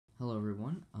Hello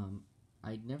everyone,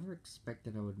 I never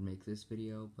expected I would make this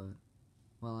video, but,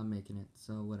 well, I'm making it,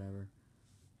 so whatever.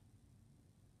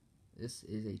 This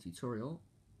is a tutorial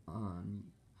on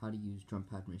how to use Drum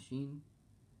Pad Machine.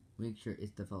 Make sure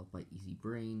it's developed by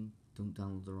Easybrain, don't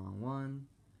download the wrong one,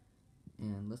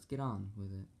 and let's get on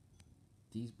with it.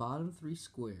 These bottom three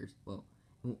squares, well,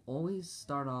 it will always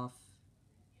start off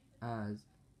as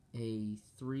a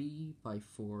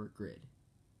 3x4 grid.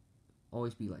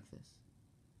 Always be like this.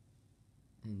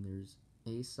 And there's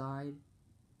A side,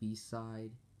 B side,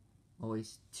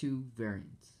 always two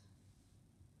variants.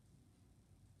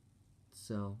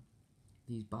 So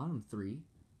these bottom three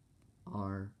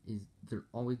they're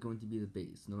always going to be the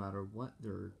bass. No matter what,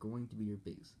 they're going to be your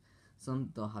bass.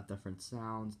 Some they'll have different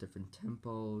sounds, different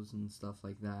tempos and stuff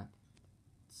like that.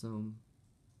 So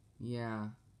yeah.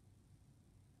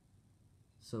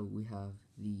 So we have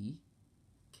the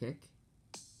kick,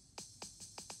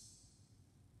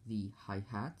 the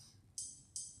hi-hats,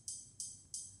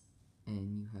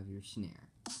 and you have your snare.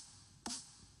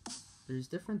 There's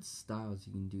different styles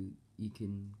you can do. You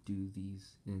can do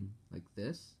these in like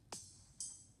this.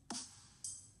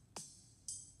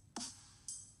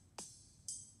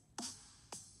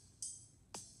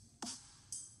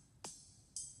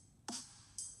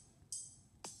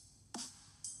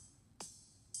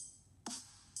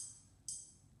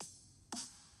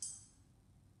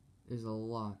 There's a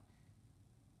lot.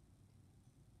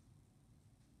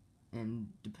 And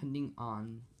depending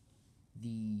on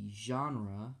the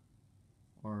genre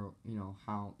or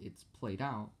how it's played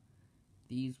out,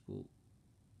 these will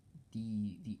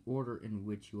the order in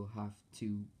which you'll have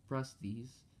to press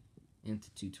these into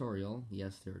tutorial,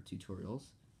 yes there are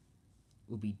tutorials,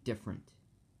 will be different.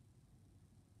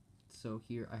 So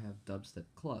here I have Dubstep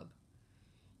Club.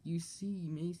 You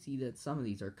may see that some of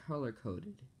these are color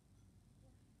coded.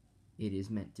 It is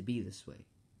meant to be this way.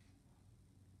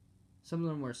 Some of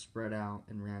them are spread out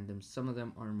and random, some of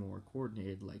them are more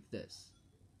coordinated like this.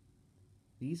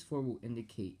 These four will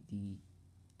indicate the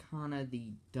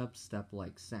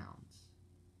dubstep-like sounds.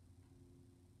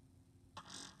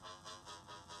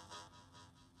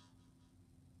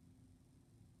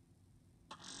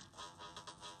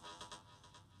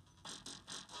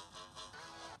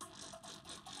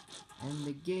 And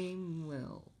the game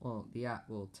the app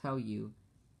will tell you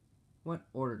what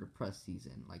order to press these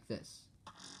in, like this.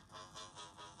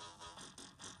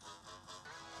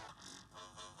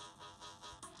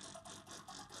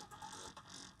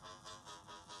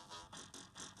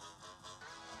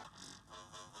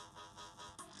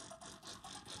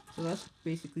 So that's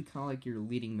basically kind of like your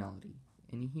leading melody.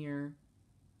 And here,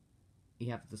 you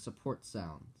have the support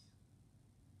sounds.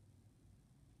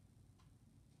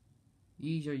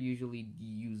 These are usually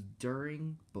used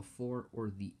during, before,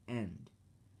 or the end.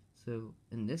 So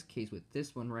in this case, with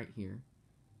this one right here,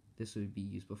 this would be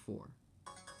used before.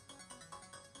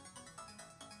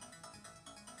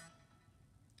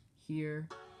 Here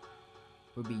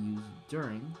would be used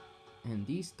during, and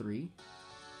these three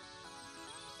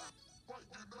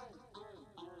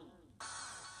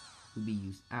would be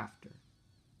used after.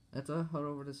 Let's head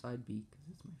over to side B because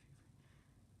it's my favorite.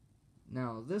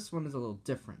 Now this one is a little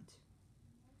different.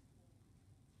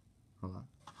 Hold on.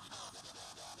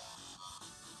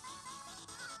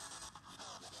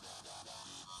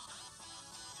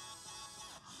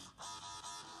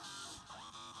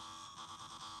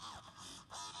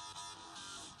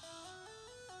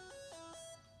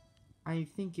 I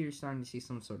think you're starting to see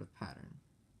some sort of pattern.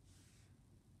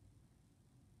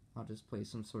 I'll just play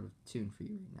some sort of tune for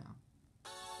you right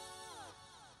now.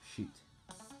 Shoot.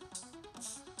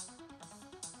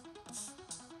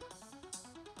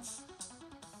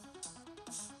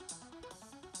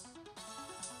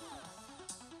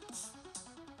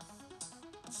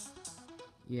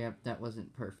 Yep, that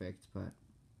wasn't perfect, but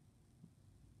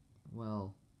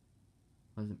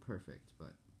wasn't perfect,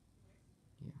 but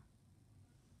yeah.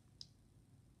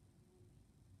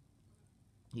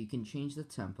 You can change the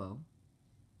tempo,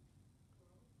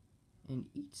 and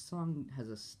each song has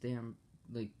a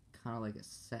kind of like a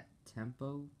set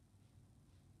tempo.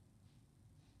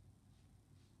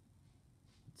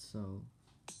 So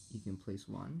you can place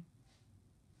one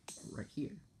right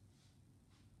here.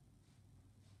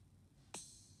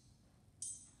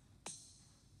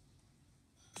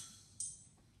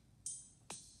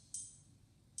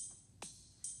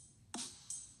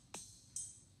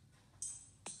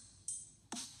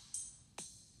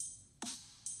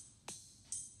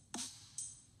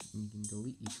 And you can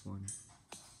delete each one.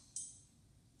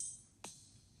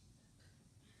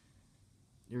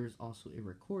 There is also a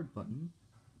record button.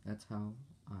 That's how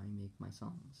I make my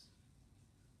songs.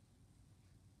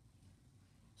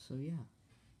 So yeah,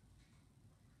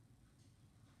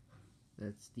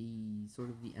 that's the sort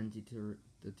of the end of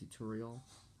the tutorial.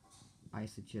 I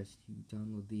suggest you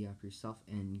download the app yourself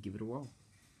and give it a whirl.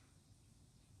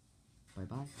 Bye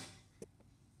bye.